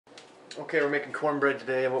Okay, we're making cornbread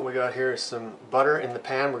today, and what we got here is some butter in the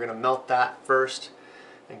pan. We're going to melt that first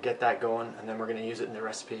and get that going, and then we're going to use it in the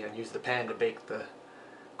recipe and use the pan to bake the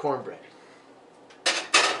cornbread.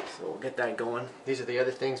 So we'll get that going. These are the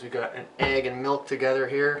other things. We've got an egg and milk together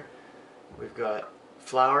here. We've got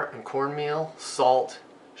flour and cornmeal, salt,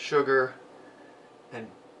 sugar, and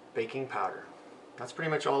baking powder. That's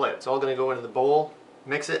pretty much all it. It's all going to go into the bowl,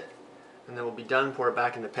 mix it, and then we'll be done, pour it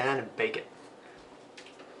back in the pan and bake it.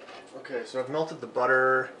 Okay, so I've melted the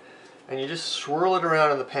butter, and you just swirl it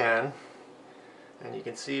around in the pan, and you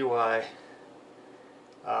can see why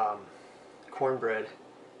cornbread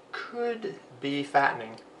could be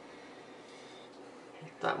fattening.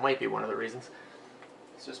 That might be one of the reasons.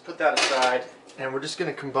 So just put that aside, and we're just going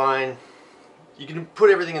to combine. You can put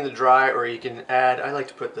everything in the dry, or you can add, I like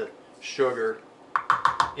to put the sugar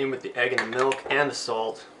in with the egg and the milk and the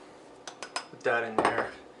salt. Put that in there,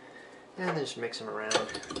 and then just mix them around.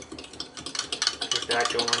 Get that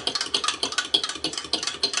going.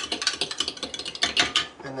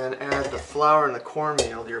 And then add the flour and the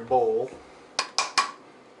cornmeal to your bowl.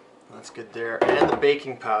 That's good there. And the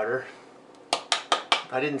baking powder.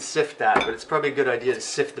 I didn't sift that, but it's probably a good idea to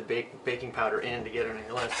sift the baking powder in to get it on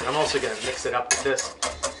your lunch. But I'm also going to mix it up with this.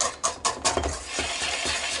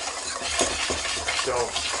 So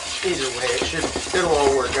either way, it'll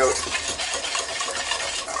all work out.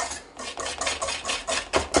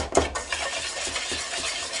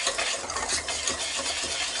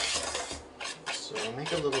 So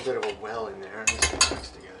make a little bit of a well in there and just mix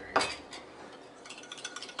together here.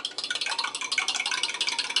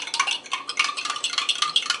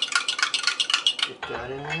 Get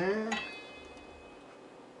that in there.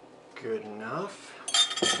 Good enough.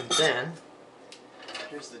 And then,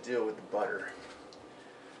 here's the deal with the butter.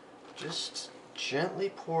 Just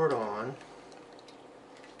gently pour it on,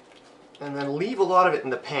 and then leave a lot of it in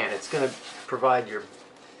the pan. It's going to provide your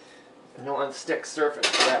non-stick surface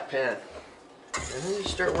for that pan. And then you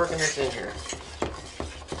start working this in here.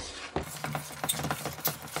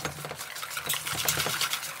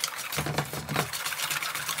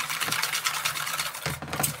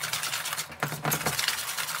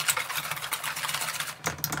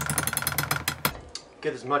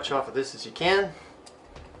 Get as much off of this as you can.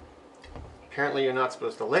 Apparently you're not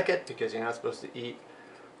supposed to lick it because you're not supposed to eat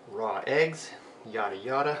raw eggs, yada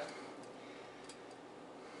yada.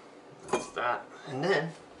 That's that. And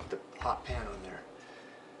then put the hot pan on there.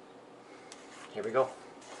 Here we go.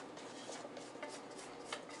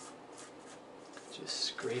 Just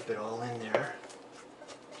scrape it all in there.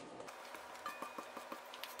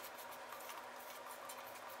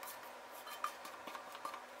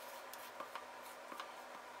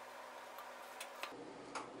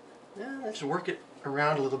 Yeah, let's work it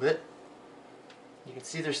around a little bit. You can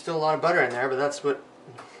see there's still a lot of butter in there, but that's what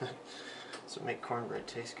make cornbread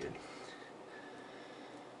taste good.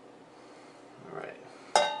 Alright.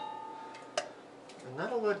 And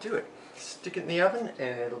that'll do it. Stick it in the oven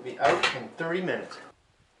and it'll be out in 30 minutes.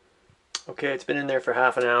 Okay, it's been in there for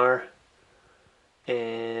half an hour.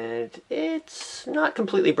 And it's not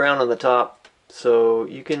completely brown on the top, so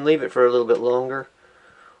you can leave it for a little bit longer.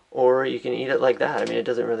 Or you can eat it like that. I mean, it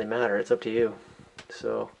doesn't really matter. It's up to you.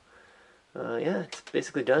 So, yeah, it's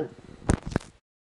basically done.